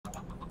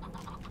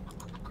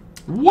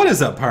What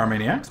is up,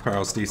 Pyromaniacs?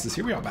 Pyrostasis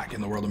here. We are back in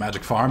the world of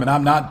Magic Farm, and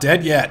I'm not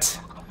dead yet.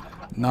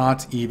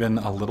 Not even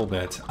a little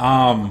bit.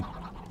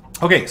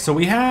 Okay, so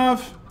we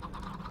have...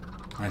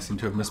 I seem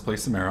to have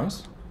misplaced some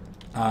arrows.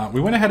 We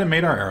went ahead and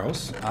made our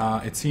arrows.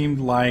 It seemed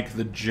like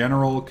the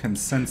general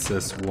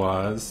consensus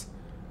was...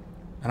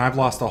 And I've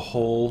lost a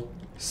whole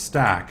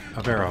stack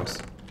of arrows.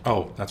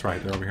 Oh, that's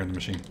right. They're over here in the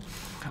machine.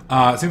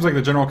 It seems like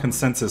the general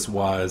consensus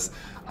was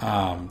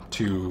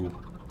to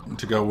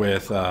go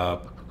with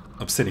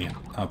obsidian.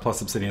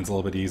 Plus obsidian's a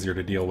little bit easier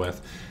to deal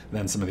with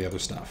than some of the other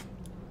stuff.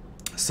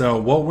 So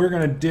what we're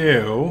going to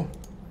do...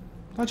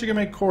 I thought you could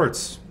make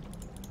quartz.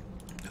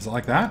 Is it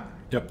like that?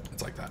 Yep,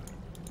 it's like that.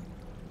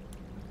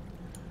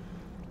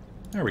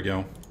 There we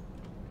go.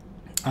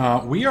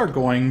 We are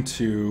going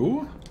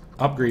to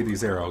upgrade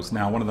these arrows.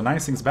 Now, one of the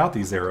nice things about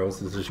these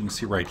arrows is, as you can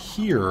see right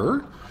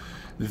here,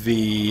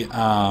 the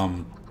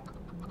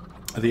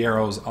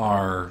arrows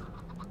are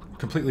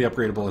completely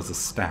upgradable as a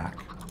stack.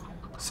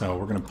 So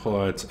we're going to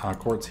put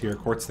quartz here,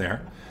 quartz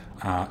there.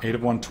 8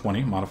 of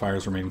 120,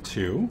 modifiers remain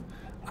 2.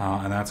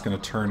 And that's going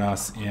to turn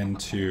us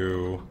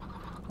into...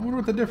 I wonder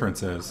what the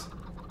difference is.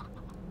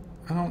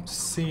 I don't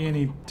see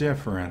any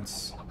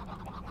difference.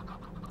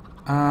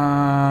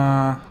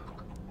 I'm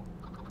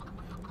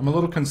a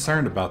little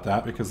concerned about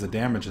that because the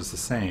damage is the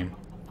same.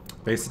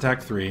 Base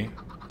attack 3,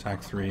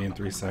 and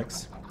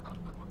 3/6.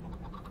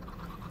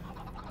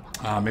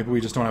 Maybe we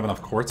just don't have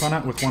enough quartz on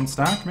it with one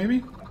stack,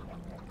 maybe?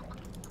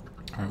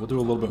 Alright, we'll do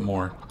a little bit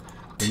more.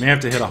 We may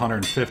have to hit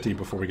 150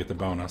 before we get the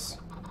bonus,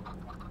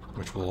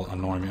 which will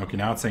annoy me. Okay,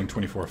 now it's saying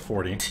 24 of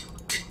 40.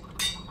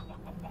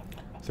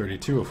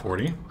 32 of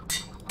 40.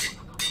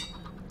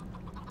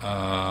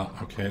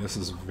 Okay, this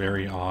is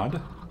very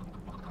odd.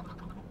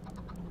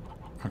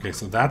 Okay,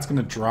 so that's going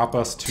to drop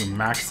us to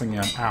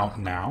maxing it out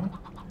now.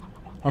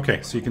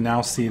 Okay, so you can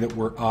now see that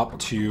we're up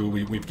to...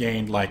 We've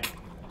gained like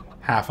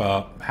half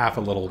a heart,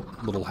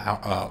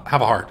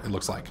 it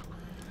looks like.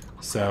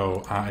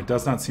 So it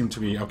does not seem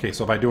to be... Okay,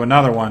 so if I do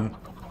another one,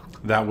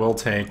 that will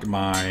take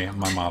my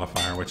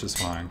modifier, which is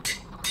fine.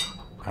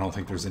 I don't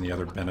think there's any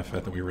other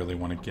benefit that we really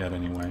want to get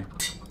anyway.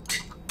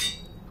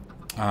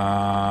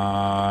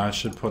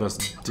 Should put us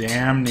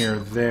damn near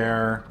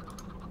there.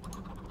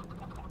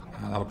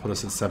 That'll put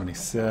us at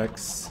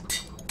 76.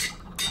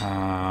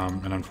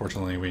 And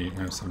unfortunately we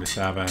have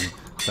 77,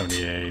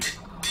 78,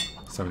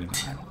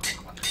 79.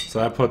 So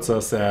that puts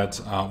us at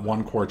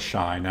 1 quartz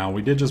shy. Now,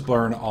 we did just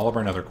burn all of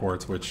our nether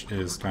quartz, which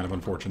is kind of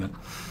unfortunate.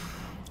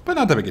 But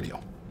not that big a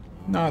deal.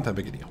 Not that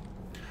big a deal.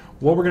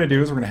 What we're going to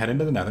do is we're going to head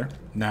into the nether.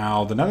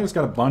 Now, the nether's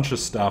got a bunch of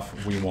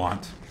stuff we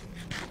want.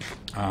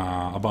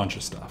 A bunch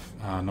of stuff.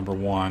 Number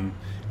one,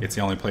 it's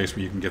the only place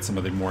where you can get some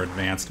of the more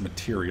advanced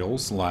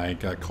materials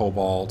like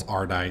cobalt,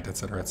 ardite,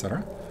 etc.,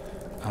 etc.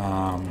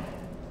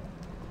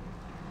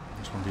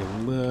 Just want to be a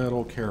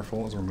little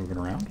careful as we're moving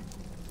around.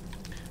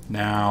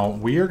 Now,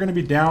 we are going to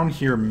be down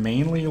here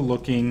mainly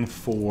looking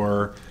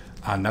for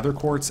nether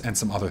quartz and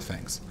some other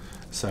things.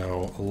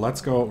 So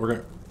let's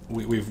go.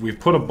 We've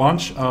put a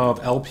bunch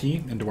of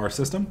LP into our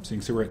system, so you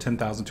can see we're at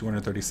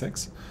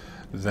 10,236.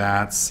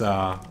 That's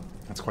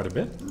quite a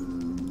bit.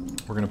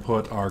 We're going to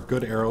put our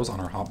good arrows on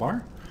our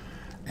hotbar.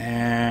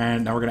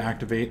 And now we're going to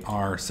activate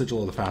our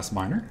Sigil of the Fast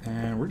Miner.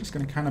 And we're just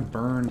going to kind of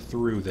burn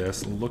through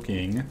this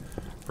looking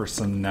for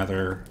some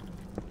nether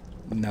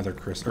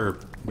quartz.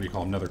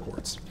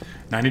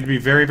 Now I need to be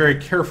very, very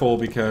careful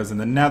because in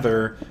the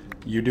nether,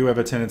 you do have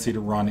a tendency to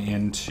run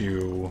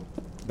into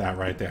that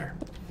right there.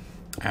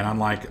 And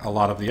unlike a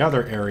lot of the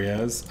other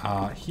areas,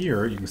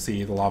 here you can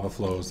see the lava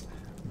flows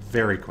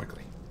very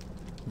quickly.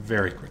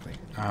 Very quickly.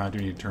 Do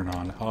we need to turn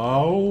on...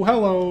 Oh,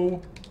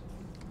 hello!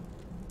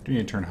 Do we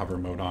need to turn hover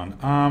mode on?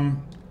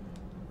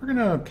 We're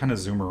gonna kind of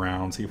zoom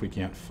around, see if we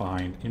can't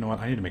find... You know what?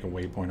 I need to make a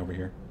waypoint over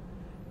here.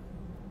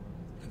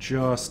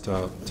 Just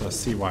to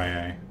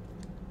CYA.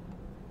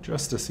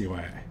 Just to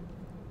CYA.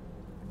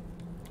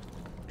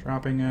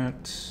 Dropping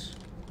it.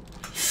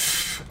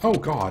 Oh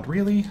god,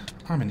 really?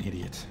 I'm an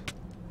idiot.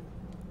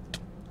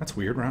 That's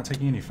weird, we're not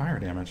taking any fire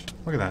damage.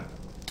 Look at that.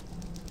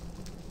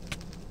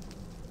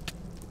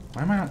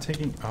 Why am I not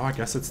taking... Oh, I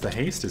guess it's the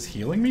haste is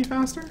healing me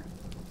faster?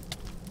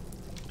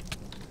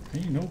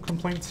 Hey, no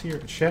complaints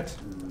here. Shit.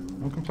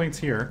 No complaints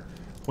here.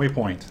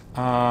 Waypoint.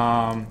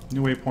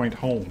 New waypoint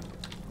home.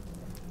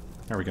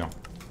 There we go.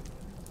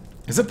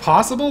 Is it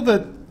possible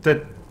that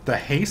the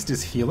haste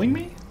is healing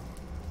me?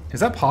 Is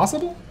that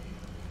possible?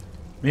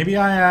 Maybe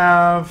I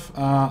have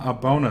a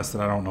bonus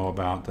that I don't know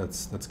about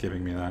that's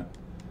giving me that.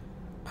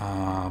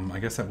 I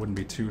guess that wouldn't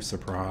be too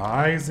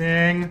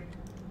surprising.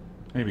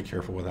 Maybe be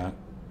careful with that.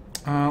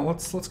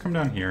 Let's come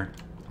down here.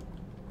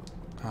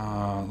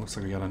 Looks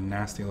like we got a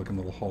nasty looking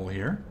little hole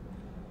here.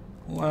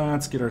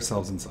 Let's get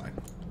ourselves inside.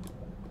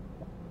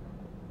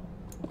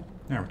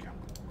 There we go.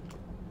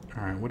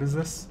 Alright, what is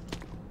this?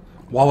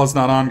 Walla's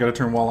not on. Gotta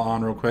turn Walla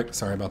on real quick.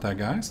 Sorry about that,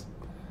 guys.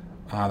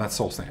 That's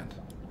soul sand.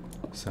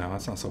 So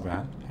that's not so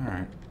bad.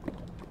 Alright.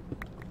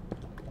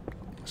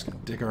 Just gonna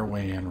dig our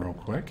way in real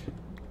quick.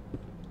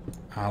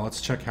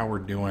 Let's check how we're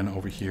doing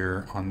over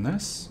here on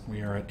this.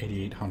 We are at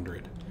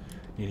 8,800.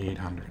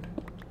 8,800.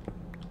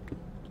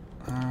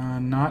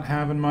 Not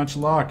having much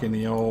luck in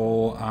the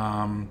old...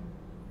 I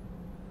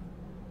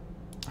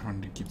don't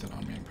need to keep that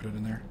on me and put it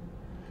in there.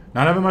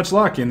 Not having much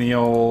luck in the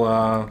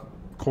old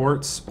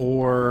quartz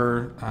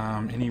or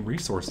any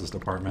resources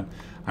department.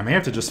 I may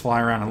have to just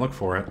fly around and look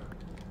for it.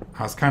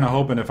 I was kind of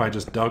hoping if I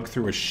just dug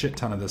through a shit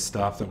ton of this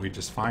stuff that we'd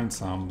just find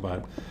some,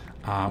 but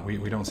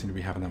we don't seem to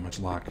be having that much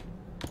luck.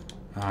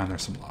 And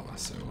there's some lava,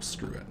 so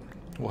screw it.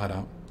 We'll head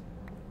out.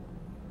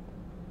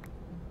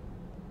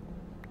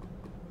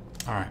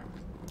 Alright,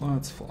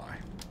 let's fly.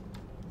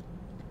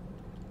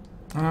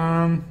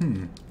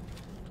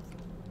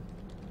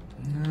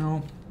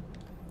 No.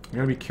 We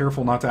gotta be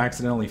careful not to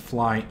accidentally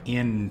fly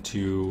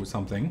into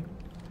something.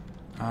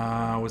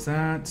 Was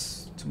that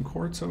some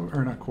quartz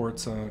or not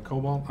quartz,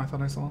 cobalt I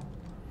thought I saw?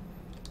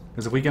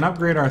 Because if we can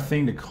upgrade our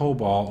thing to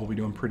cobalt, we'll be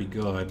doing pretty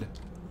good.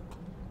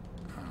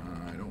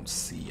 I don't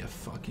see a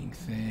fucking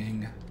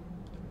thing.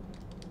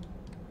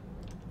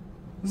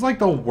 This is like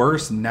the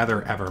worst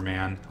nether ever,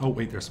 man. Oh,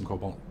 wait, there's some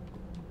cobalt.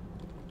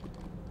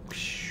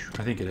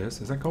 I think it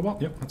is. Is that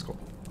cobalt? Yep, that's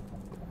cobalt.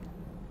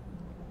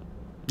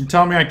 You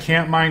telling me I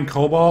can't mine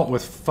cobalt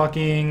with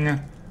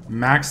fucking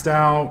maxed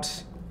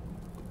out...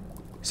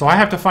 So I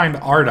have to find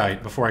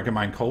ardite before I can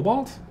mine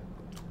cobalt?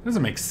 That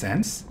doesn't make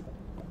sense.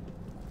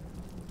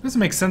 It doesn't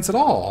make sense at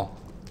all.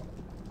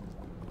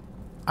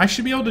 I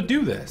should be able to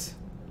do this.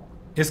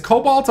 Is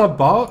cobalt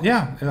above?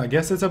 Yeah, I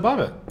guess it's above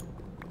it.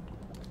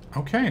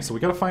 Okay, so we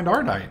gotta find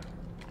ardite.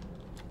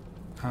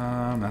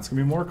 That's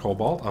gonna be more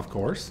cobalt, of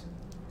course.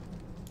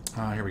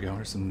 Here we go.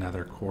 Here's some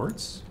nether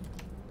quartz.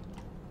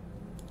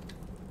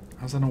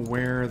 I was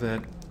unaware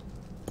that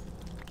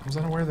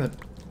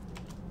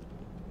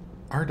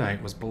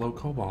ardite was below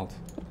cobalt.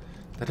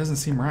 That doesn't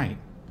seem right.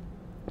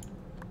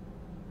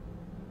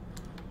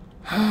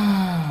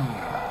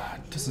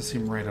 It doesn't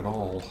seem right at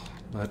all.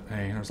 But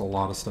hey, there's a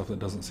lot of stuff that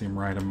doesn't seem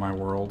right in my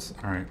world.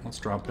 Alright, let's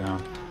drop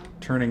down.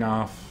 Turning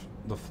off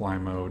the fly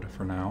mode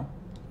for now.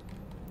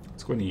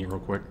 Let's go ahead and eat real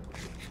quick.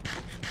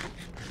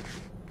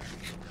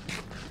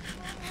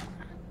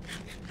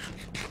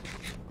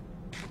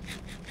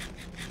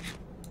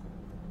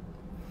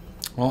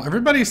 Well,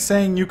 everybody's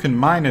saying you can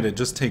mine it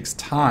just takes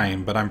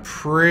time, but I'm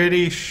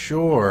pretty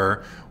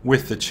sure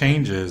with the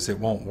changes it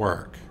won't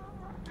work.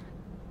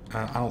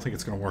 I don't think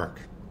it's going to work.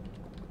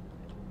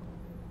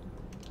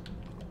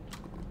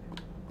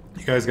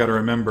 You guys got to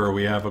remember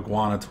we have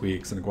iguana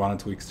tweaks, and iguana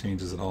tweaks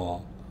changes it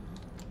all.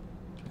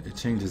 It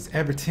changes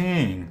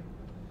everything.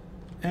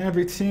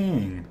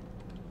 Everything.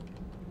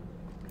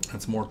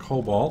 That's more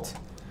cobalt.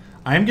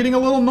 I am getting a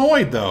little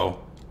annoyed though.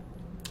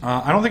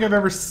 I don't think I've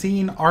ever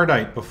seen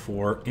ardite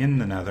before in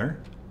the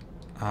nether.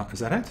 Is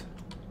that it?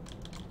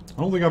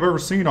 I don't think I've ever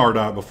seen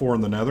ardite before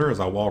in the nether as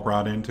I walk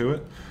right into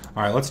it.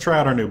 Alright, let's try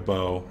out our new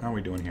bow. How are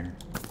we doing here?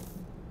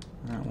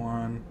 That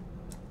one.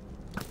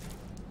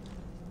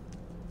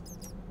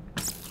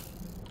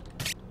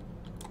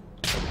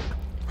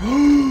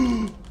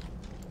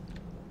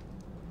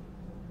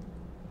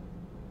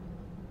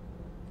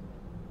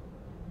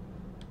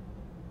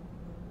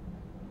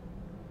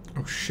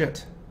 Oh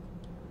shit.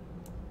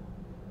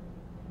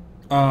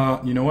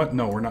 You know what?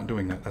 No, we're not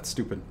doing that. That's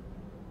stupid.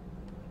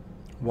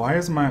 Why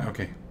is my...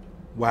 Okay.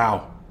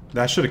 Wow.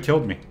 That should have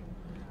killed me.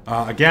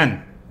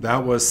 Again,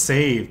 that was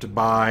saved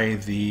by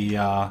the...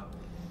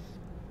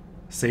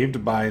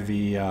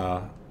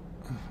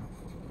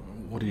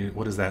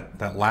 What is that?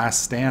 That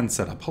last stand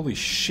setup. Holy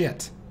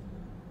shit.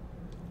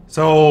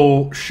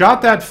 So,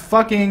 shot that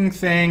fucking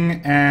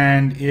thing,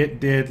 and it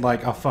did,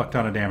 like, a fuck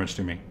ton of damage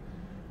to me.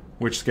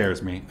 Which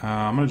scares me.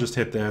 I'm gonna just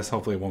hit this.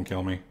 Hopefully it won't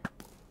kill me.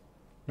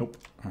 Nope.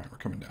 Alright, we're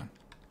coming down.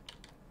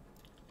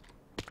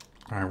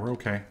 Alright, we're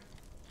okay.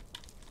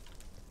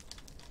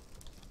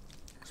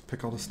 Let's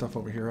pick all this stuff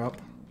over here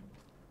up.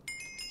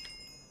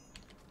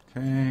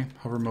 Okay,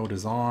 hover mode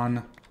is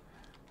on.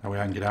 That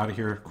way I can get out of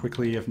here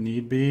quickly if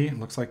need be.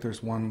 Looks like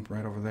there's one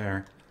right over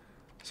there.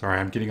 Sorry,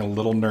 I'm getting a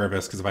little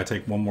nervous because if I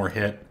take one more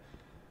hit,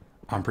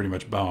 I'm pretty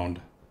much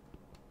boned.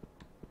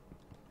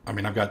 I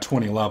mean, I've got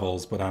 20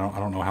 levels, but I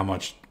don't know how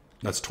much.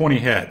 That's 20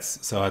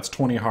 hits, so that's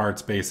 20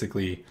 hearts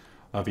basically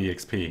of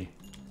EXP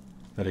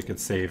that it could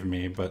save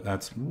me, but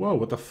that's... Whoa,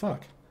 what the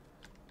fuck?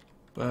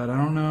 But I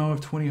don't know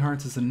if 20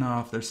 hearts is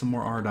enough. There's some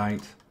more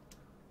ardite.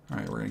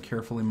 Alright, we're going to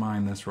carefully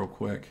mine this real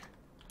quick.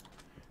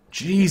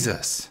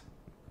 Jesus!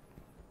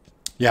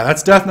 Yeah,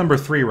 that's death number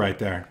 3 right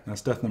there.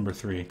 That's death number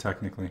 3,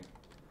 technically.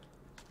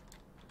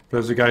 For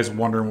those of you guys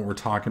wondering what we're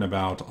talking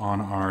about on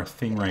our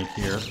thing right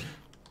here.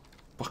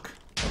 Fuck.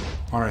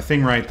 On our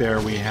thing right there,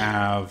 we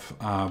have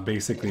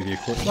basically the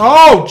equipment.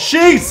 Oh,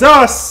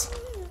 Jesus!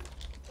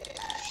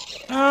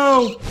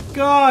 Oh,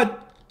 God.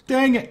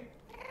 Dang it.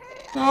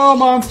 Oh,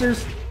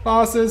 monsters.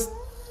 Bosses.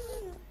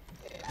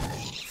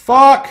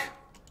 Fuck.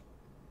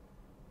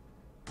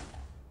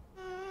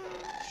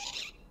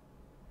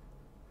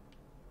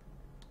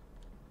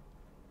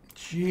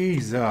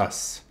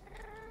 Jesus.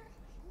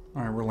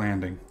 Alright, we're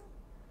landing.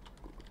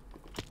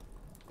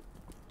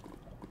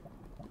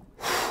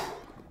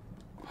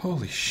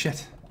 Holy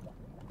shit.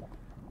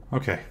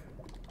 Okay.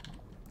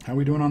 How are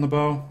we doing on the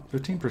bow?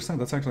 15%,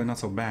 that's actually not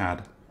so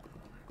bad.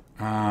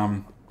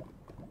 I'm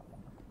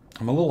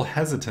a little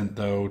hesitant,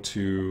 though,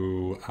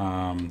 to...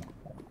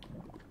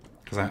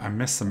 because I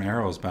missed some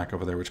arrows back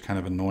over there, which kind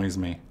of annoys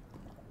me.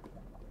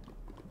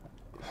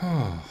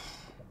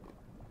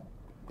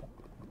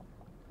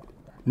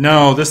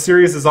 No, this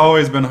series has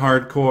always been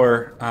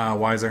hardcore,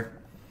 Wiser.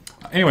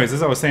 Anyways,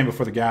 as I was saying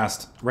before the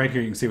ghast, right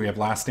here you can see we have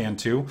Last Stand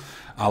 2.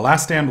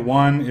 Last Stand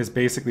 1 is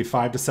basically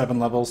 5 to 7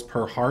 levels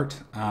per heart.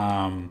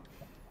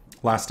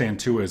 Last Stand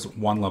 2 is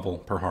 1 level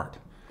per heart.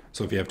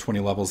 So if you have 20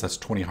 levels, that's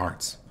 20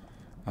 hearts.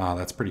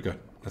 That's pretty good.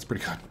 That's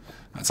pretty good.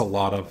 That's a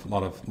lot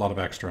of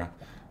extra.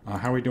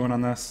 How are we doing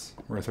on this?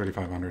 We're at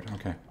 3,500.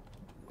 Okay.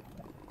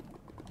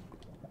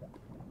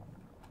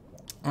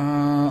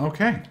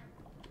 Okay.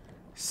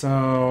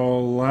 So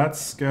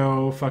let's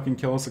go fucking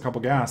kill us a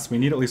couple ghasts. We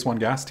need at least 1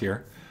 ghast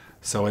here.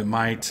 So it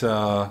might be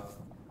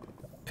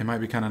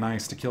kind of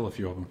nice to kill a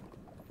few of them.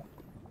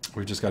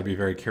 We've just got to be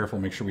very careful,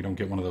 make sure we don't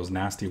get one of those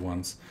nasty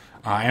ones.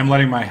 I am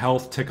letting my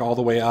health tick all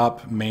the way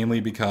up, mainly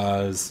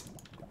because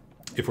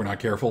if we're not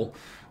careful,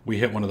 we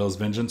hit one of those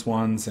vengeance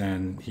ones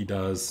and he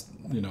does,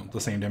 you know, the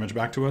same damage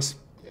back to us.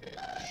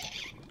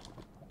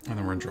 And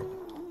then we're in trouble.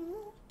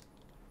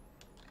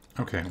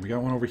 Okay, we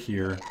got one over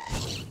here.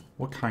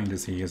 What kind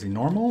is he? Is he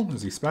normal?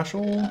 Is he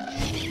special?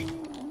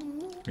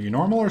 Are you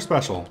normal or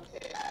special?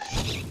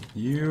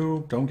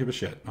 You don't give a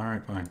shit.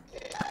 Alright, fine.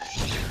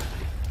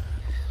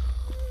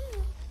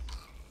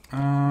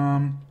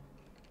 I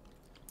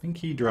think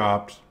he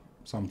dropped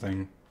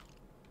something.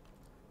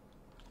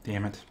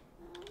 Damn it.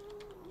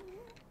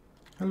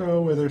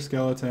 Hello, Wither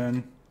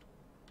Skeleton.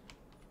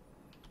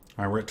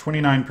 Alright, we're at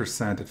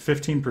 29%. At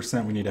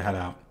 15%, we need to head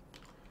out.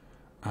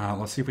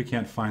 Let's see if we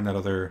can't find that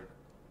other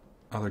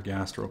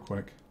ghast real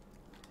quick.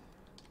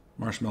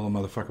 Marshmallow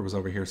motherfucker was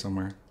over here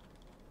somewhere.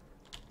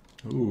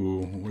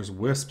 Ooh, there's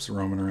wisps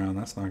roaming around.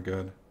 That's not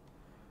good.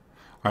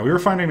 Alright, we were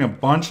finding a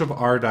bunch of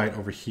Ardite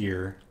over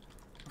here.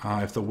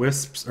 If the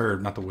wisps, or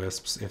not the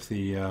wisps, if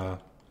the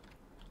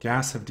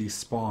ghast have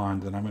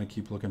despawned, then I'm going to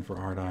keep looking for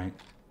Ardite.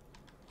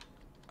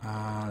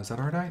 Is that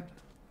Ardite?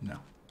 No.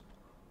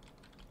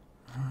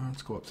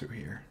 Let's go up through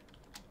here.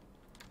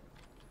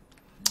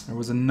 There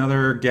was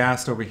another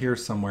ghast over here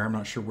somewhere. I'm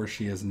not sure where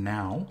she is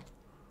now.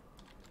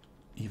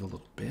 Evil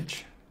little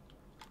bitch.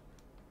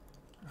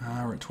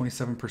 We're at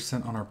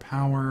 27% on our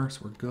power,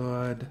 so we're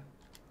good.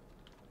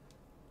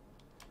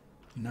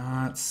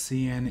 Not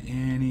seeing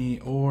any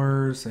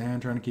ores,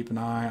 and trying to keep an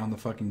eye on the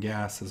fucking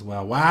ghast as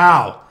well.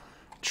 Wow!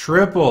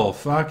 Triple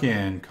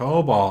fucking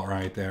cobalt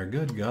right there.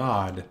 Good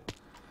God.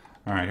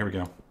 Alright, here we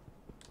go.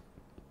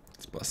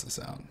 Let's bust this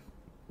out.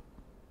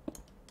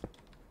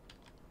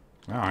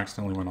 Wow, I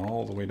accidentally went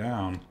all the way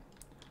down.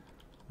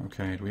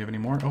 Okay, do we have any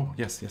more? Oh,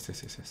 yes.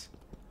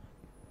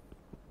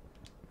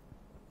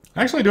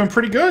 Actually doing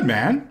pretty good,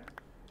 man.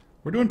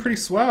 We're doing pretty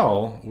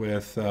swell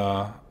with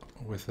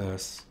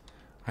this.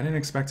 I didn't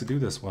expect to do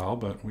this well,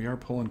 but we are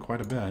pulling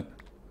quite a bit.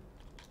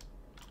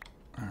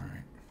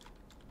 Alright.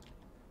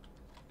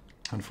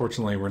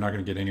 Unfortunately, we're not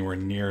going to get anywhere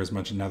near as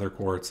much nether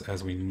quartz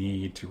as we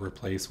need to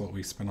replace what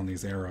we spent on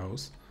these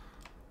arrows.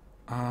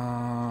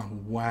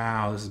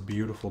 Wow, this is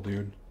beautiful,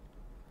 dude.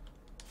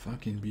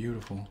 Fucking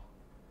beautiful.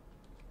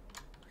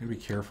 Gotta be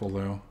careful,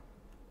 though.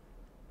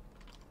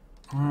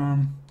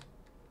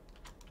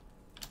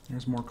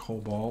 There's more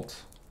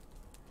cobalt.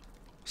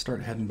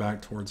 Start heading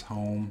back towards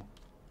home.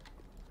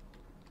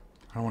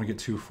 I don't want to get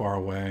too far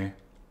away.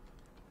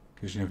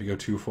 Because, you know, if you go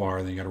too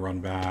far, then you gotta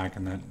run back,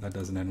 and that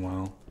doesn't end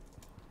well.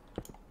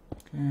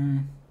 Okay.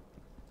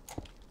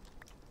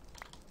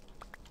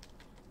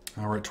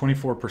 We're at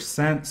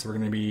 24%, so we're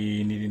going to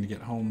be needing to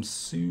get home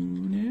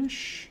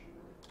soonish.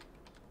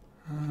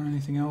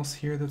 Anything else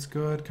here that's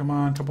good? Come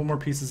on, a couple more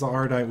pieces of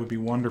Ardite would be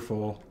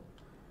wonderful.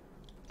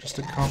 Just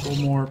a couple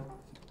more.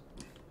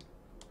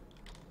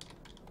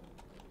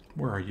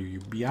 Where are you, you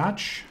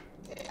biatch?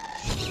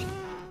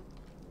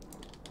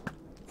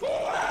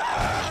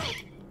 Oh,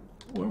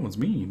 that one's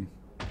mean.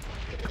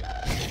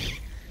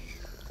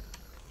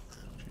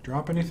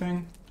 Drop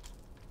anything?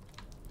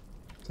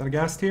 Is that a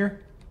ghast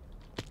here?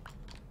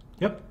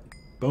 Yep.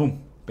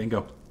 Boom.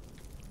 Bingo.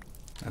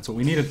 That's what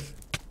we needed.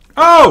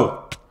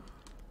 Oh!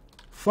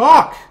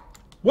 Fuck!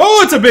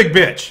 Whoa, it's a big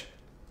bitch!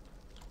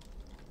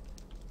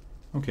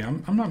 Okay,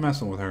 I'm not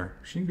messing with her.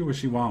 She can do what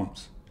she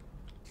wants.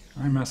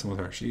 I ain't messing with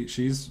her.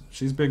 She's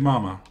Big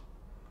Mama.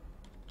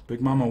 Big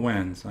Mama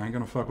wins. I ain't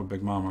gonna fuck with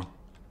Big Mama.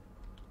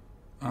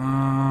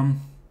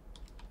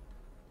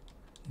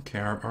 Okay,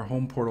 our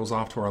home portal's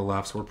off to our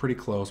left, so we're pretty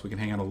close. We can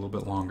hang out a little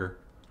bit longer.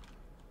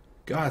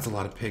 God, that's a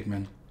lot of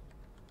pigmen.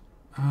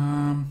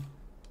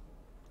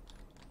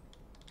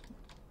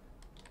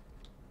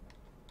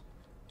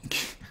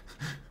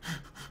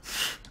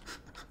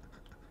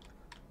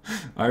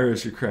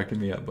 Irish, you're cracking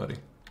me up, buddy.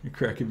 You're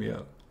cracking me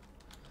up.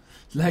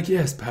 Like,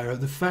 yes, Pyro,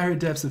 the fiery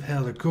depths of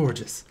hell are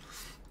gorgeous.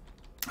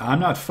 I'm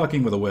not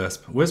fucking with a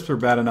wisp. Wisps are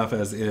bad enough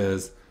as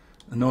is.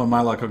 Knowing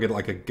my luck, I'll get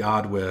like a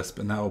god wisp,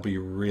 and that will be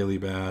really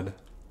bad.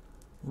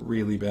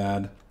 Really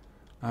bad.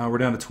 We're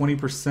down to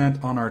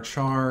 20% on our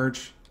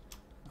charge.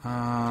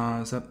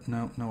 Is that...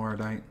 No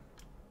ardite.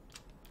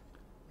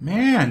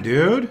 Man,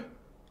 dude!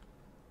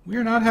 We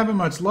are not having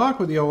much luck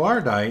with the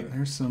ardite.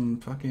 There's some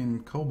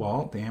fucking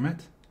cobalt, damn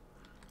it.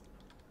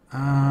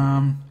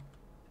 Yeah,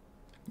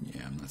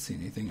 I'm not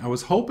seeing anything. I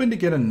was hoping to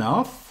get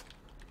enough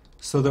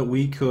so that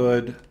we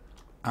could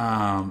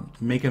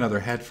make another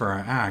head for our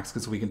axe,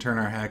 because we can turn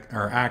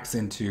our axe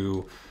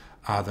into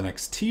the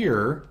next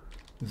tier,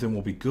 then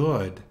we'll be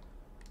good.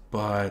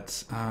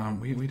 But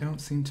we don't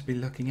seem to be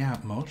looking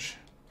out much.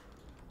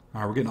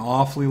 We're getting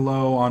awfully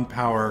low on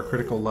power,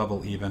 critical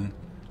level even.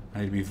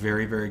 I need to be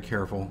very, very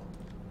careful.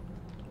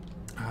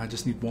 I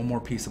just need one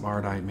more piece of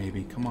ardite,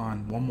 maybe. Come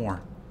on, one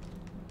more.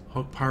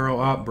 Hook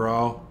pyro up,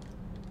 bro.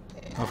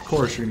 Of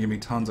course, you're gonna give me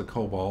tons of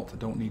cobalt. I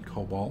don't need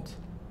cobalt.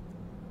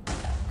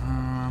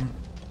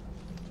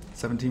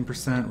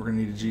 17%. We're gonna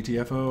need a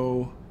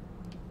GTFO.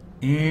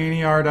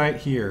 Any ardite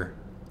here?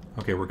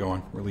 Okay, we're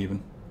going. We're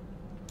leaving.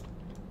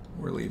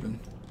 We're leaving.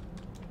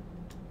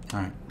 All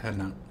right,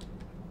 heading out.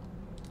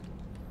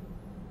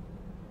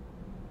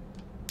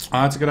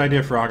 That's a good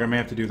idea, Frog. I may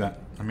have to do that.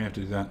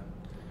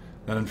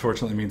 That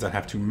unfortunately means I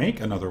have to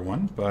make another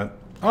one, but...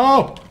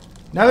 Oh!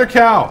 Nether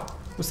cow!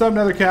 What's up,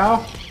 nether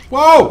cow?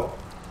 Whoa!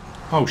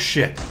 Oh,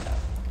 shit.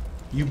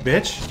 You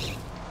bitch.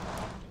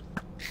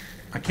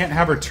 I can't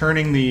have her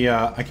turning the...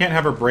 I can't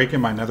have her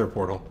breaking my nether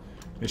portal.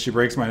 If she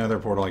breaks my nether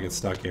portal, I get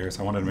stuck here,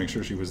 so I wanted to make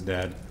sure she was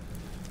dead.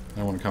 I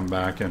don't want to come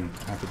back and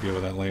have to deal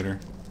with that later.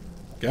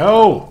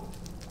 Go!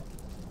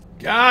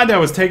 God, that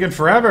was taking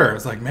forever.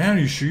 It's like, man, are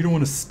you sure you don't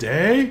want to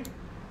stay?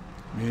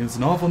 I mean, it's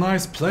an awful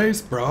nice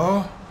place,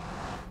 bro.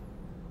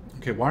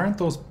 Okay, why aren't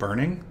those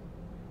burning?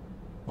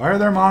 Why are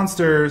there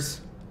monsters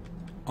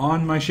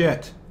on my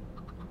shit?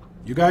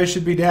 You guys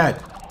should be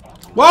dead.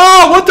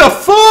 Whoa, what the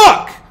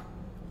fuck?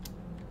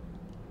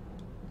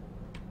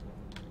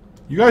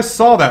 You guys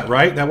saw that,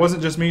 right? That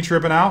wasn't just me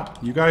tripping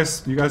out. You guys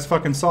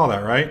fucking saw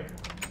that, right?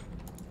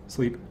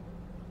 Sleep.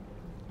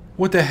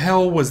 What the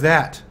hell was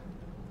that?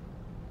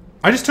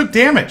 I just took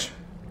damage.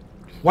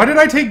 Why did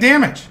I take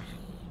damage?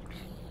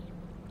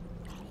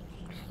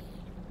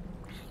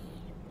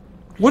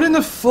 What in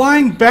the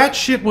flying bat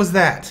shit was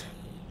that?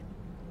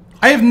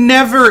 I have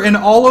never in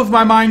all of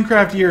my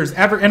Minecraft years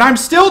ever, and I'm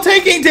still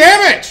taking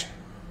damage!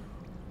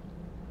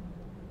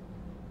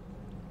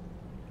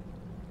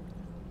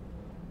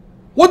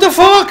 What the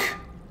fuck?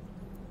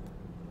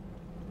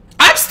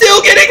 I'm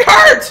still getting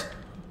hurt!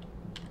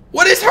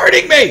 What is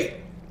hurting me?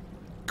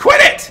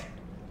 Quit it!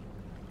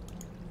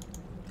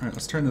 Alright,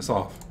 let's turn this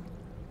off.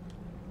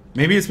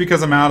 Maybe it's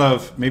because I'm out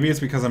of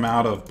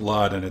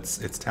blood and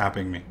it's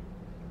tapping me.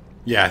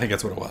 Yeah, I think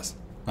that's what it was.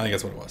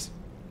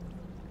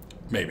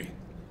 Maybe.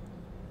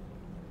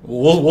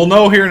 We'll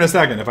know here in a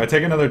second. If I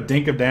take another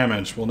dink of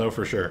damage, we'll know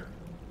for sure.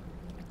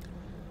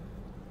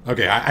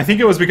 Okay, I think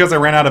it was because I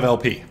ran out of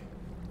LP.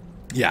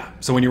 Yeah,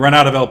 so when you run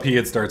out of LP,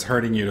 it starts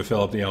hurting you to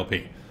fill up the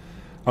LP.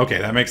 Okay,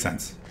 that makes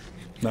sense.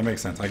 I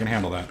can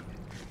handle that.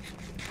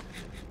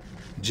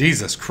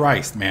 Jesus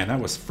Christ, man, that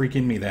was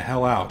freaking me the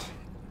hell out.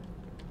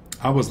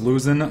 I was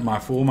losing my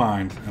full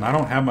mind, and I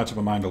don't have much of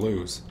a mind to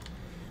lose.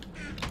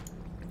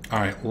 All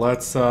right,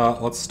 let's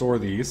store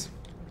these.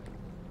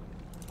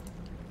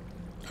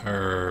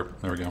 There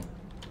we go.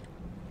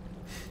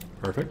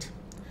 Perfect.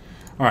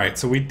 All right,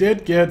 so we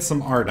did get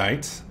some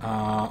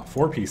ardite,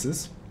 4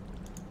 pieces.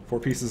 4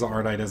 pieces of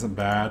ardite isn't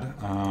bad.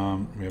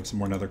 We have some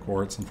more nether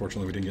quartz.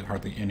 Unfortunately, we didn't get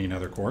hardly any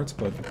nether quartz,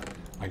 but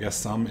I guess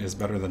some is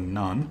better than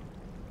none.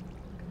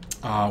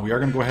 We are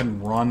going to go ahead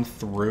and run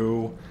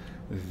through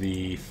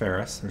the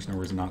ferrous. There's no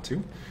reason not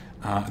to.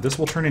 This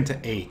will turn into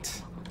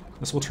 8.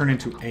 This will turn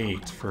into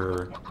 8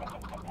 for...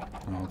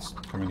 Oh, let's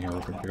come in here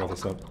real quick to pick all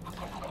this up.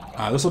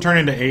 This will turn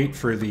into 8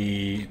 for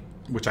the...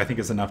 Which I think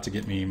is enough to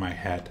get me my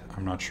head.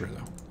 I'm not sure,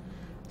 though.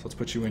 So let's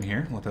put you in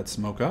here. Let that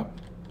smoke up.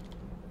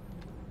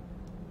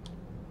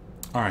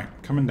 Alright,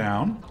 coming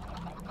down.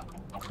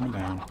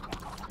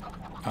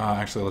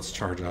 Actually, let's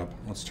charge up.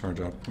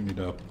 We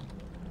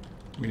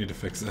need to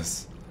fix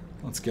this.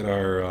 Let's get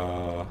our...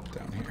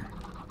 down here.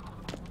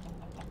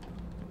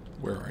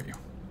 Where are you?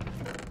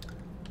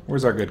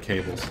 Where's our good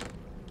cables?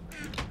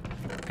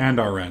 And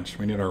our wrench.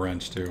 We need our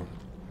wrench, too.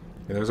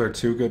 Okay, there's our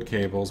 2 good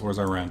cables. Where's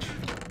our wrench?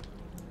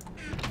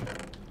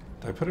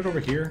 Did I put it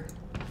over here?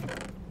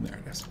 There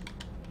it is.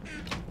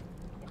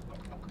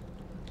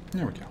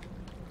 There we go.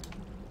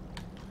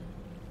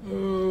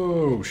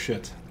 Oh,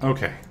 shit.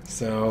 Okay,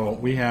 so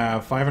we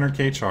have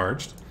 500k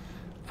charged.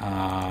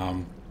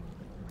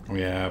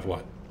 We have,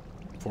 what?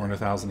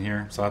 400,000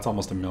 here? So that's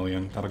almost 1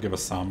 million. That'll give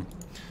us some.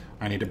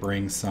 I need to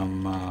bring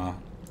some, what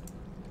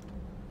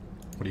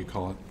do you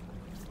call it?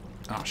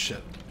 Oh,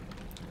 shit.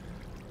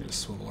 Let me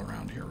just swivel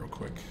around here real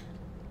quick.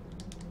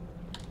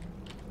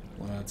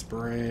 Let's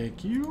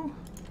break you.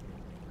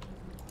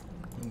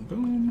 Boom,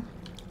 boom.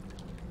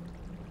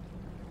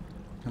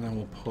 And then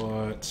we'll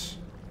put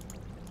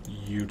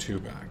you 2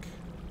 back.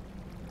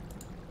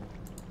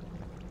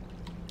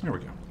 There we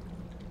go.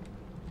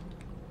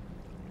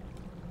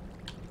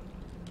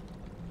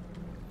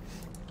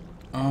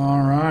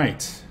 All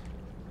right.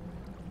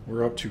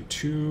 We're up to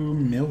 2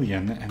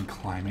 million and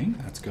climbing.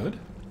 That's good.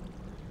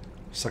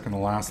 Sucking the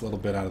last little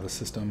bit out of the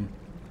system.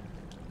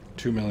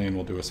 2 million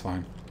will do us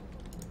fine.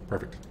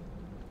 Perfect.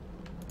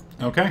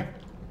 Okay.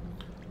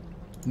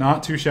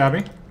 Not too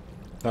shabby.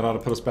 That ought to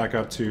put us back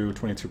up to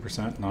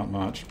 22%. Not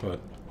much, but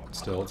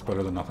still, it's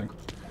better than nothing.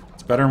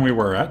 It's better than we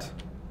were at.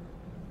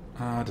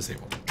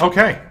 Disabled.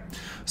 Okay.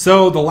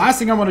 So the last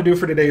thing I want to do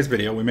for today's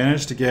video, we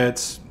managed to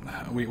get...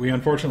 We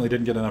unfortunately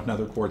didn't get enough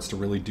nether quartz to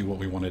really do what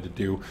we wanted to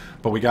do,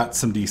 but we got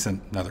some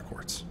decent nether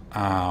quartz.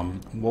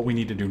 What we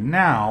need to do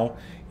now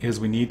is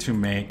we need to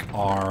make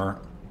our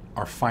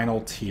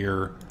final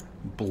tier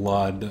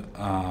blood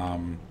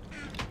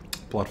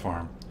blood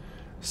farm.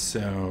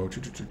 So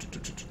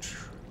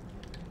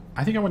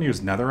I think I want to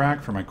use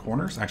netherrack for my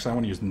corners. Actually, I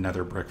want to use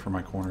nether brick for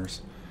my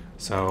corners.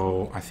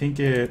 So I think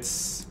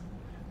it's...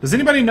 Does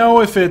anybody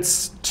know if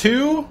it's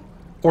 2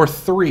 or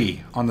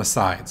 3 on the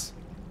sides?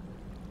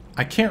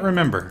 I can't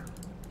remember.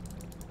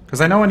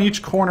 Because I know in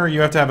each corner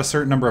you have to have a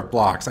certain number of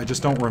blocks. I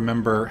just don't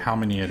remember how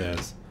many it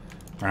is.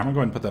 Alright, I'm going to go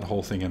ahead and put that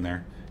whole thing in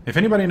there. If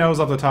anybody knows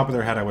off the top of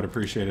their head, I would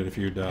appreciate it if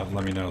you'd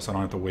let me know so I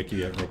don't have to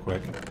wiki it real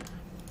quick.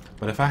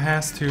 But if I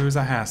has to's,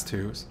 I has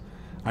to's.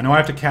 I know I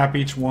have to cap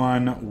each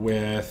one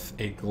with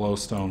a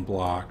glowstone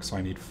block, so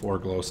I need 4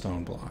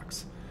 glowstone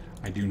blocks.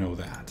 I do know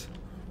that.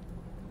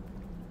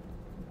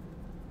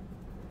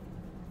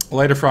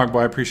 Later, Frog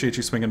Boy. I appreciate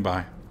you swinging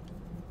by.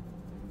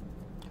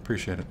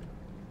 Appreciate it.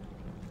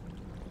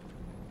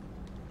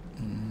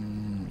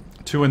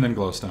 2 and then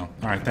glowstone.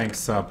 Alright,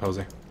 thanks,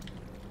 Posey.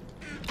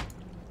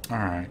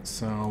 Alright,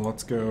 so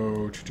let's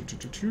go...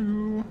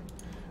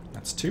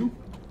 That's 2.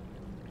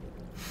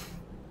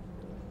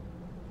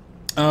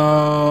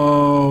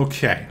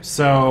 Okay,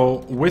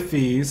 so with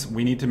these,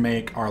 we need to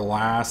make our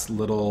last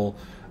little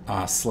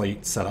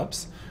slate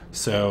setups.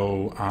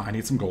 So I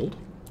need some gold.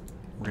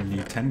 We're going to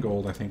need 10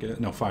 gold, I think.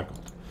 No, 5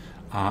 gold.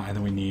 And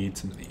then we need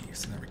some of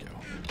these. There we go.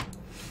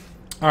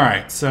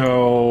 Alright,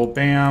 so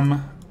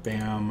bam,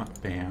 bam,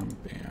 bam,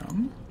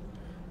 bam.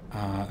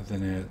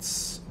 Then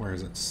it's, where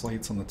is it?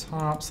 Slates on the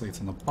top, slates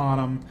on the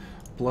bottom,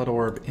 blood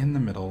orb in the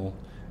middle,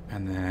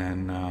 and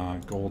then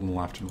gold on the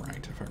left and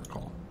right, if I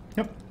recall.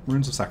 Yep,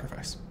 runes of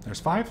sacrifice. There's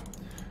 5.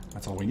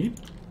 That's all we need.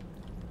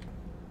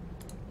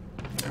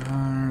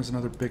 There's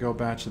another big old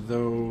batch of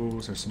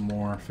those. There's some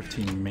more.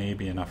 15 may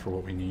be enough for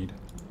what we need.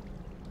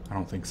 I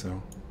don't think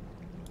so.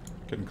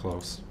 Getting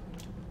close.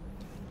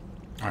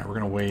 Alright, we're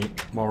going to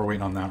wait. While we're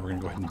waiting on that, we're going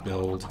to go ahead and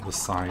build the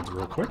sides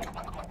real quick.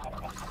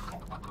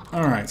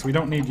 Alright, so we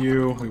don't need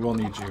you. We will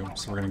need you.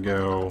 So we're going to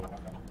go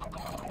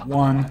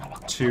 1,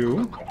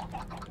 2,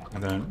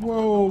 and then...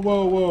 Whoa,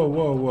 whoa, whoa,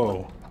 whoa,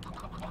 whoa.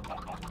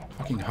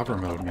 Fucking hover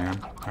mode, man.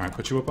 Alright,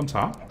 put you up on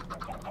top.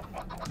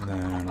 And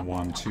then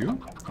 1, 2.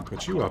 And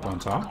put you up on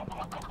top.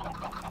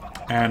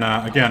 And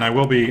again, I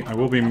will be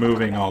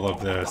moving all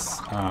of this.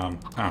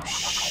 Oh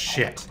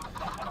shit!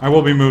 I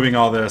will be moving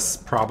all this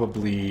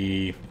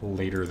probably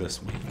later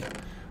this week.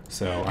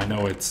 So I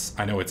know it's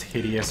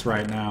hideous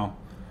right now.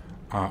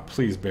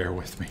 Please bear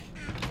with me.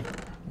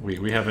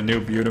 We have a new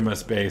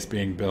Butamus base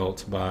being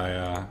built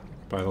by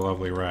the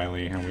lovely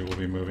Riley, and we will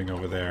be moving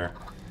over there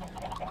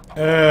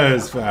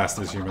as fast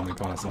as humanly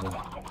possible.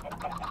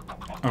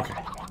 Okay.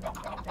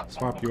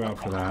 Swap you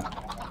out for that.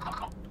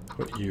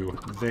 Put you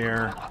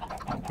there.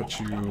 I'll put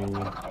you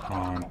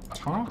on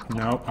top.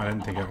 Nope, I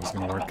didn't think it was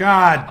going to work.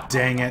 God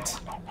dang it!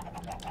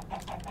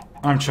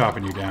 I'm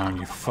chopping you down,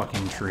 you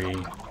fucking tree.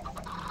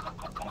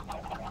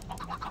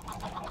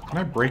 Can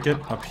I break it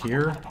up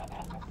here?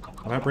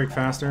 Will that break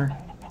faster?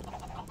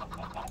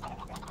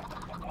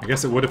 I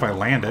guess it would if I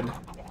landed.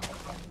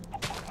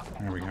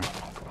 There we go.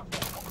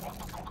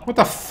 What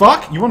the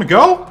fuck? You want to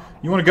go?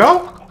 You want to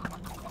go?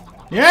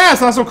 Yeah, it's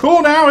not so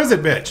cool now, is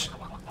it, bitch?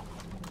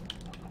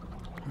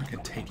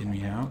 Fucking taking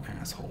me out,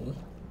 asshole.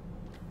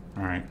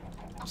 Alright,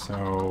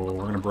 so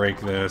we're gonna break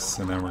this,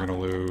 and then we're gonna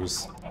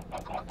lose.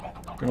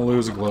 We're gonna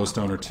lose a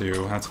glowstone or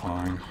 2. That's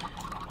fine.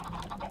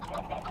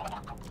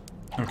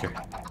 Okay,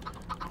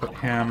 put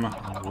him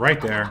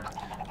right there,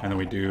 and then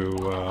we do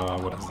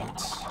what is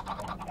it?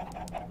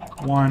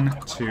 1,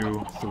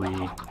 2,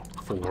 3,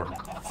 4,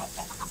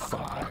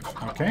 5.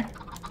 Okay.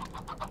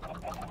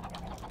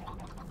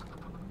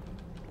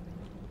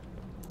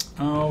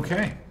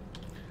 Okay.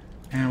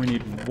 And we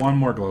need 1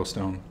 more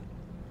glowstone.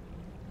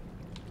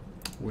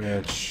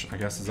 Which, I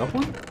guess, is up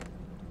 1?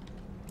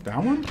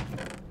 Down 1?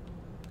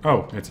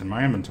 Oh, it's in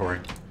my inventory.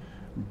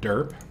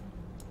 Derp.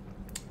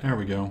 There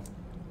we go.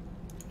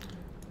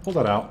 Pull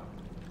that out.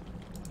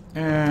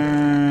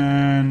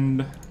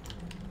 And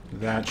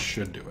that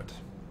should do it.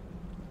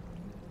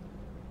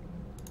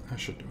 That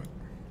should do it.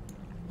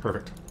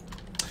 Perfect.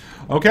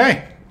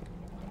 Okay.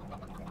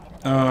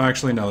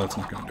 Actually, no, that's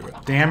not going to do it.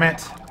 Damn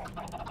it.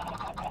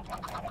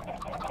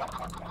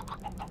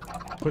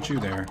 Put you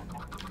there.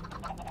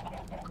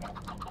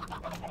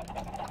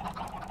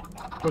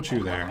 Put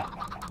you there.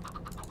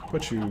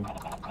 Put you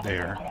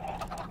there.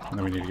 And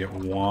then we need to get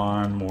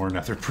 1 more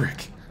nether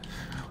brick.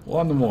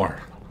 1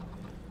 more.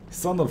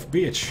 Son of a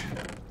bitch.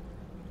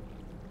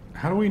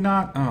 How do we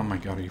not... Oh my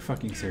god, are you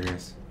fucking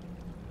serious?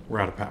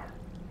 We're out of power.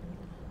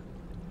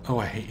 Oh,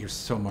 I hate you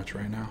so much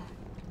right now.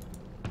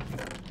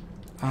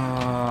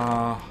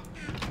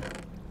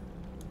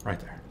 Right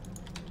there.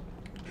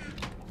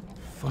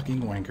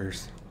 Fucking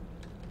wankers.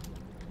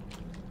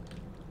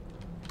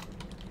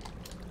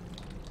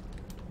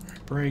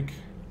 Alright, break.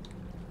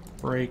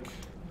 Break.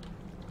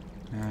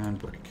 And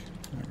break.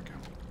 There we go.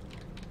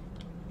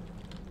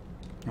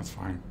 That's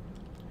fine.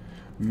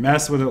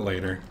 Mess with it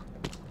later.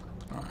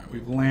 Alright,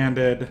 we've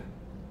landed.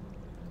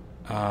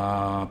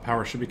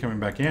 Power should be coming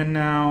back in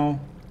now.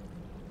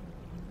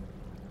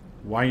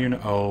 Why you know?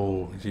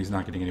 Oh, he's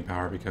not getting any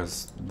power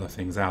because the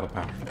thing's out of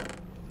power.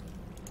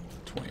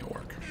 20 will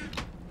work.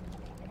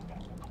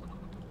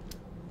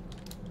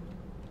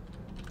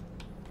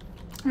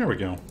 There we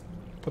go.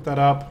 Put that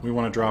up. We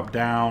want to drop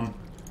down.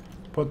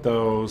 Put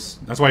those.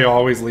 That's why you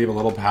always leave a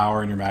little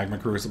power in your magma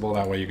crucible.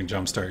 That way you can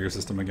jumpstart your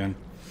system again.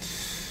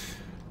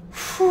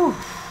 Whew.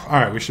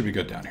 Alright, we should be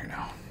good down here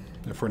now.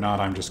 If we're not,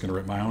 I'm just going to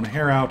rip my own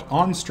hair out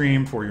on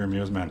stream for your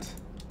amusement.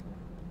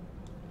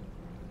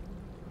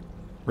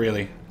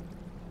 Really?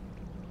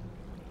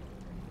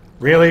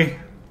 Really?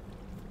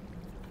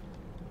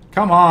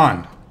 Come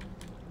on!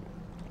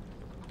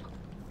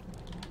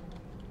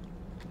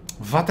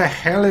 What the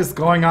hell is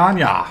going on,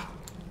 ya?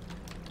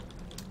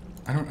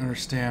 I don't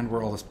understand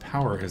where all this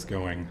power is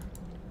going.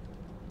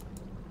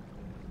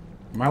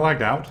 Am I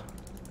lagged out?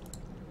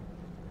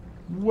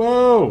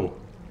 Whoa!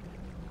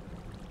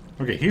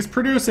 Okay, he's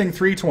producing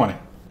 320.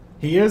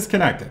 He is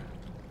connected.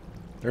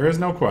 There is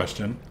no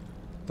question.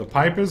 The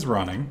pipe is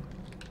running.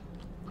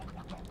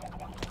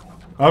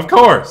 Of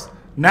course!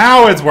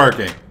 Now it's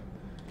working!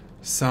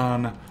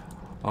 Son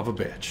of a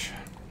bitch.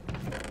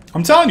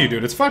 I'm telling you,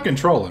 dude, it's fucking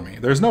trolling me.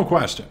 There's no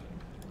question.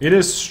 It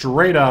is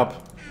straight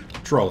up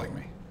trolling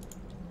me.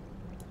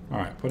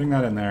 Alright, putting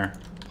that in there.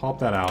 Pop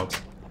that out.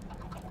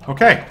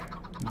 Okay.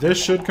 This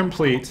should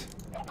complete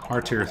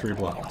our tier 3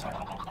 blood altar.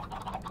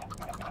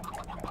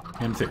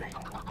 In theory.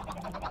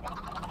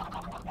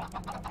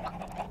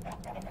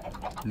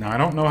 Now, I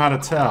don't know how to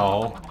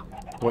tell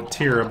what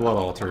tier a blood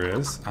altar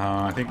is.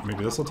 I think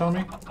maybe this will tell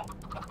me.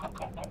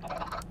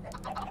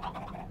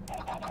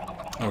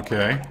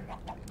 Okay.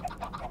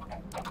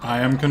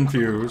 I am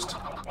confused.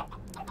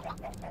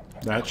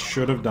 That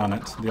should have done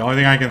it. The only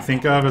thing I can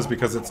think of is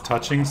because it's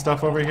touching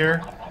stuff over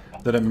here,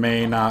 that it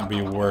may not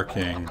be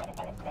working.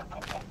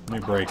 Let me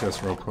break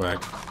this real quick.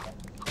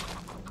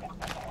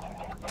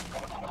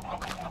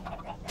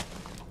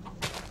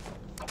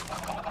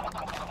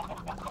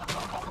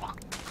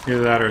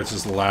 Either that or it's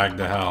just lagged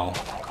to hell.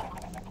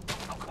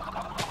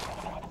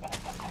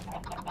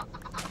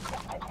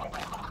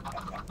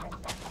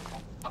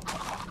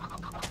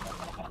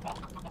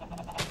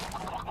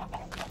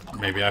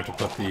 Maybe I have to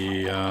put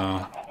the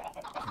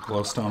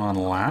glowstone on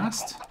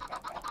last?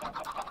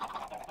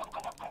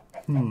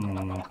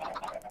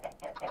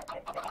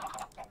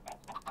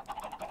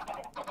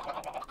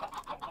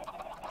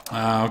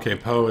 Okay,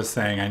 Poe is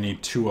saying I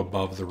need 2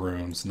 above the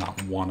runes,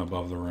 not 1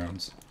 above the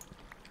runes.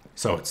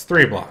 So it's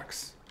 3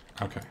 blocks.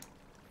 Okay.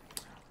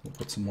 We'll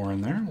put some more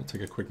in there. We'll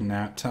take a quick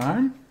nap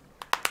time.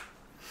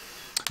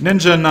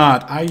 Ninja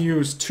Not, I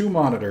use 2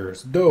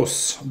 monitors.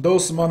 Dos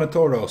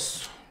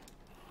monitoros.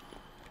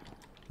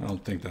 I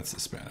don't think that's the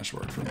Spanish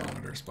word for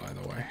monitors, by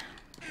the way.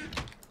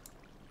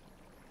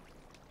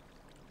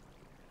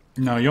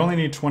 No, you only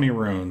need 20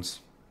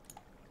 runes.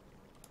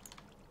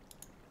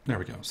 There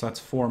we go. So that's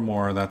 4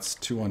 more. That's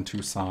 2 on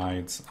 2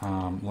 sides.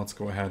 Let's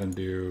go ahead and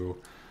do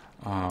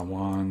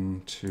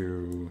 1,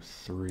 2,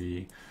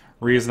 3.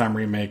 Reason I'm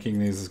remaking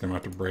these is going to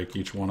have to break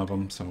each one of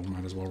them, so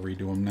might as well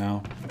redo them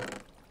now.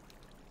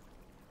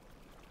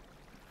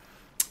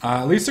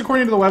 At least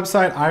according to the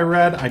website I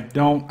read,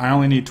 I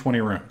only need 20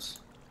 runes.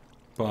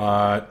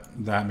 But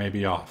that may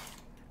be off.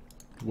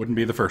 Wouldn't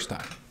be the first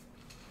time.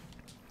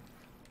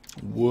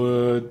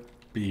 Would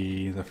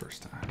be the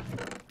first time.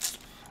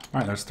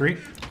 Alright, there's 3.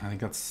 I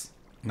think that's...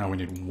 No, we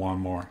need 1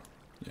 more.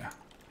 Yeah.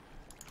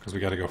 Because we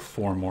got to go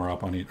 4 more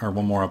up on each... Or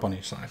 1 more up on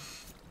each side.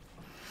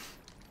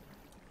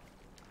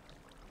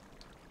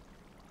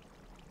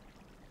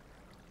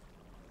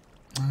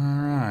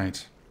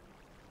 Alright.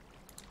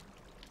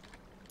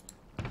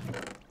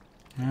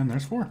 And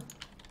there's 4.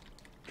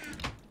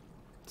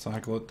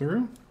 Cycle it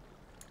through.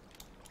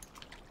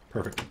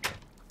 Perfect.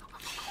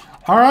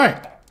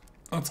 Alright.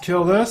 Let's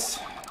kill this.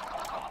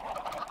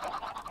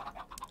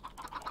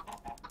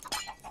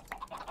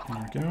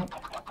 There we go.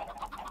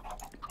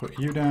 Put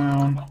you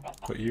down.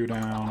 Put you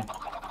down.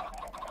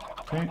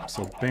 Okay,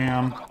 so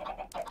bam.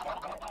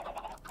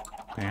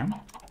 Bam.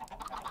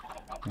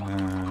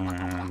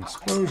 And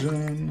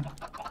explosion.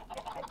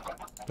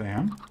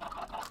 Bam.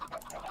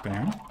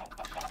 Bam.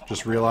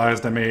 Just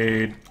realized I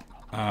made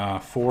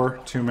 4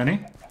 too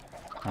many.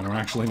 I don't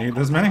actually need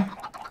this many.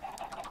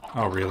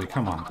 Oh, really?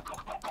 Come on.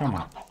 Come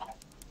on.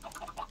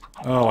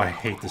 Oh, I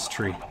hate this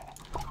tree.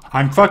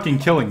 I'm fucking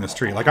killing this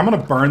tree. Like, I'm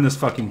gonna burn this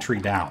fucking tree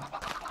down.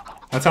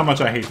 That's how much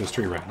I hate this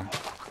tree right now.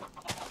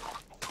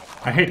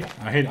 I hate it.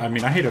 I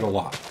hate it a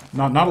lot.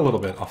 Not a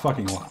little bit, a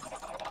fucking lot.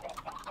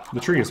 The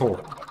tree is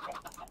horrible.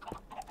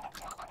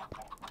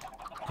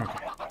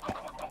 Okay.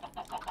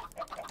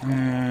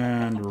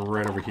 And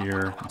right over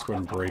here, let's go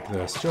ahead and break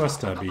this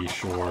just to be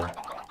sure.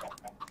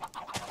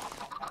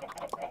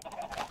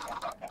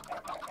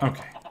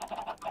 Okay.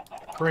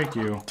 Break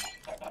you.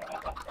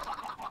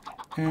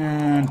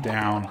 And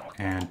down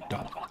and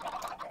done.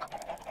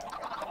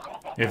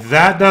 If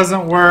that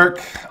doesn't work,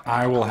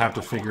 I will have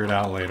to figure it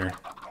out later.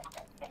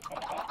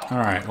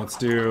 Alright, let's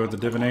do the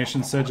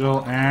divination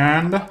sigil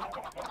and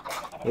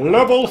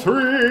level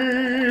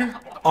 3!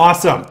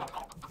 Awesome.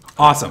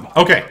 Awesome.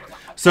 Okay,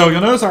 so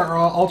you'll notice our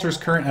altar's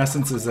current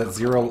essence is at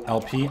 0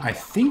 LP. I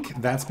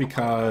think that's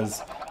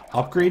because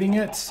upgrading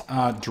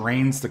it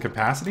drains the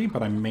capacity,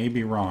 but I may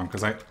be wrong,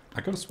 because I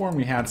could have sworn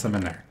we had some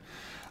in there.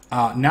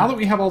 Now that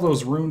we have all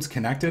those runes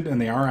connected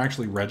and they are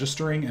actually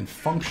registering and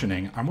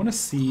functioning, I want to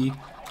see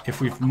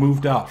if we've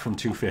moved up from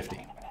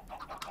 250.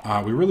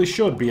 We really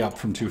should be up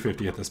from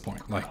 250 at this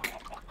point, like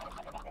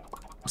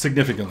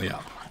significantly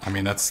up. I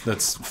mean, that's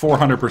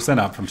 400%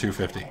 up from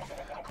 250,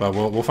 but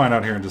we'll find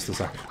out here in just a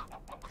second.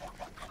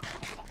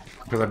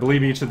 Because I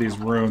believe each of these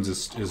runes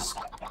is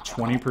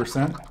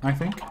 20%, I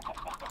think.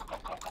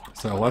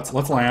 So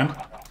let's land.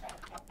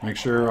 Make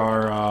sure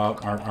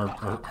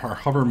our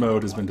hover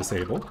mode has been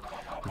disabled.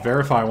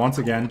 Verify once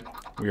again.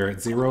 We are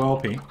at 0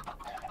 LP,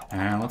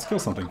 and let's kill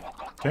something.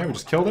 Okay, we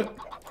just killed it.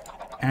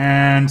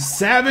 And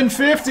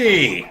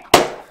 750!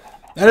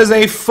 That is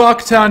a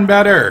fuck ton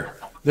better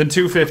than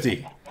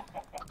 250.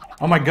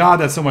 Oh my god,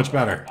 that's so much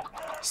better.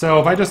 So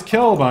if I just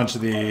kill a bunch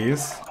of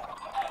these,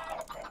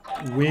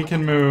 we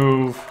can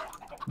move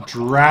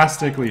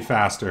drastically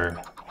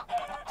faster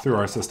through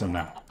our system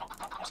now.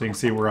 So you can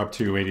see we're up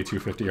to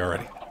 8250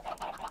 already.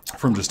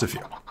 From just a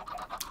few.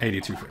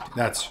 8250.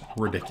 That's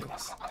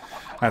ridiculous.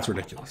 That's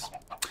ridiculous.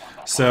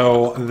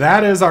 So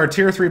that is our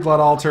tier 3 blood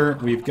altar.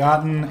 We've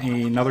gotten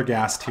another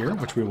gas tier,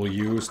 which we will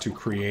use to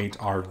create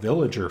our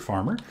villager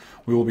farmer.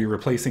 We will be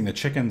replacing the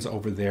chickens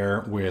over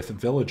there with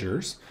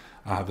villagers.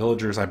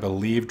 Villagers, I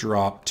believe,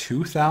 drop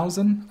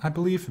 2,000, I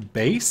believe,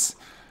 base.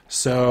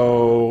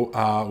 So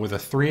with a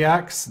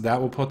 3x, that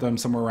will put them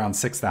somewhere around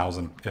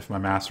 6,000, if my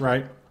math's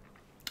right.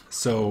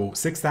 So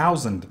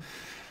 6,000,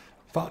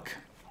 fuck.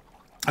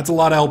 That's a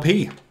lot of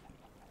LP.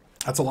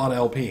 That's a lot of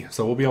LP.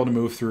 So we'll be able to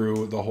move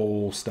through the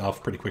whole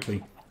stuff pretty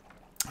quickly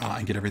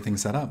and get everything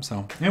set up.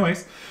 So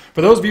anyways,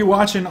 for those of you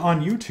watching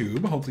on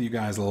YouTube, hopefully you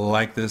guys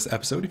like this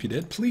episode. If you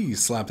did,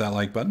 please slap that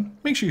like button.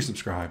 Make sure you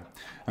subscribe.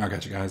 I'll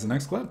catch you guys in the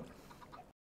next clip.